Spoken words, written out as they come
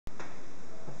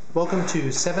Welcome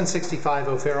to 765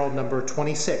 O'Farrell number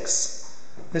 26.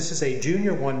 This is a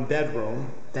junior one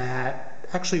bedroom that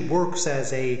actually works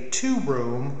as a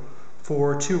two-room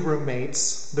for two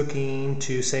roommates looking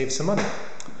to save some money.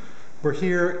 We're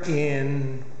here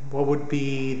in what would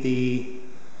be the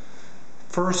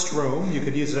first room. You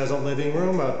could use it as a living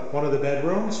room, one of the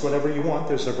bedrooms, whatever you want.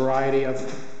 There's a variety of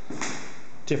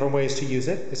different ways to use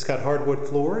it. It's got hardwood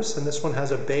floors, and this one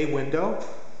has a bay window.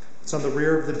 It's on the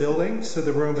rear of the building, so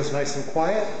the room is nice and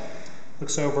quiet.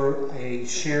 Looks over a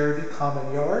shared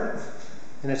common yard,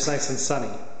 and it's nice and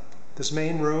sunny. This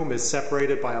main room is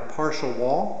separated by a partial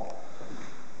wall.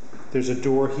 There's a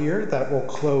door here that will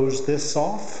close this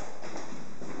off.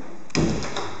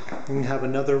 And we have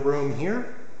another room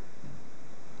here.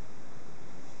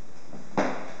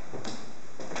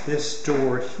 This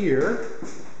door here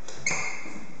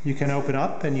you can open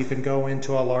up and you can go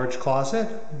into a large closet,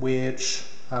 which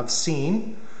I've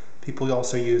seen people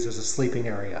also use as a sleeping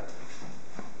area.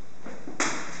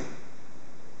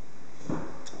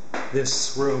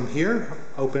 This room here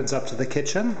opens up to the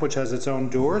kitchen, which has its own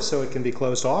door so it can be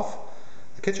closed off.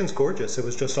 The kitchen's gorgeous. It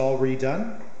was just all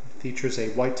redone. It features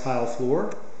a white tile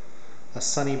floor, a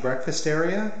sunny breakfast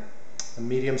area, a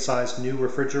medium-sized new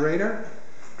refrigerator,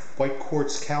 white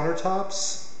quartz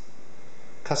countertops,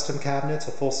 custom cabinets,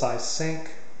 a full-size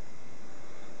sink,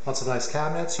 lots of nice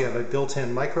cabinets. You have a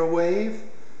built-in microwave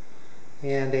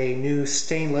and a new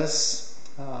stainless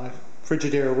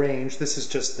Frigidaire range. This is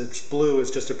just, the blue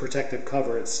is just a protective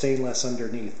cover. It's stainless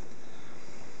underneath.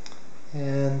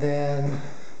 And then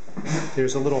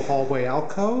there's a little hallway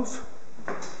alcove.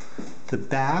 The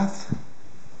bath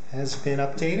has been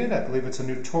updated. I believe it's a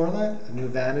new toilet, a new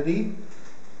vanity,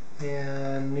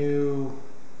 and new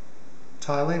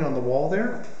tiling on the wall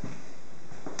there.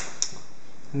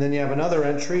 And then you have another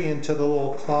entry into the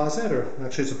little closet, or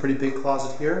actually it's a pretty big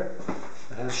closet here.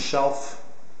 It has a shelf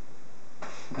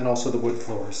and also the wood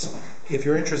floors. If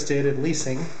you're interested in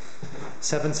leasing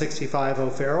 765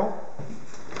 O'Farrell,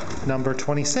 number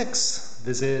 26,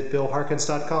 visit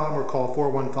billharkins.com or call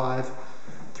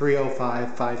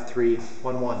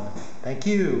 415-305-5311. Thank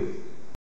you.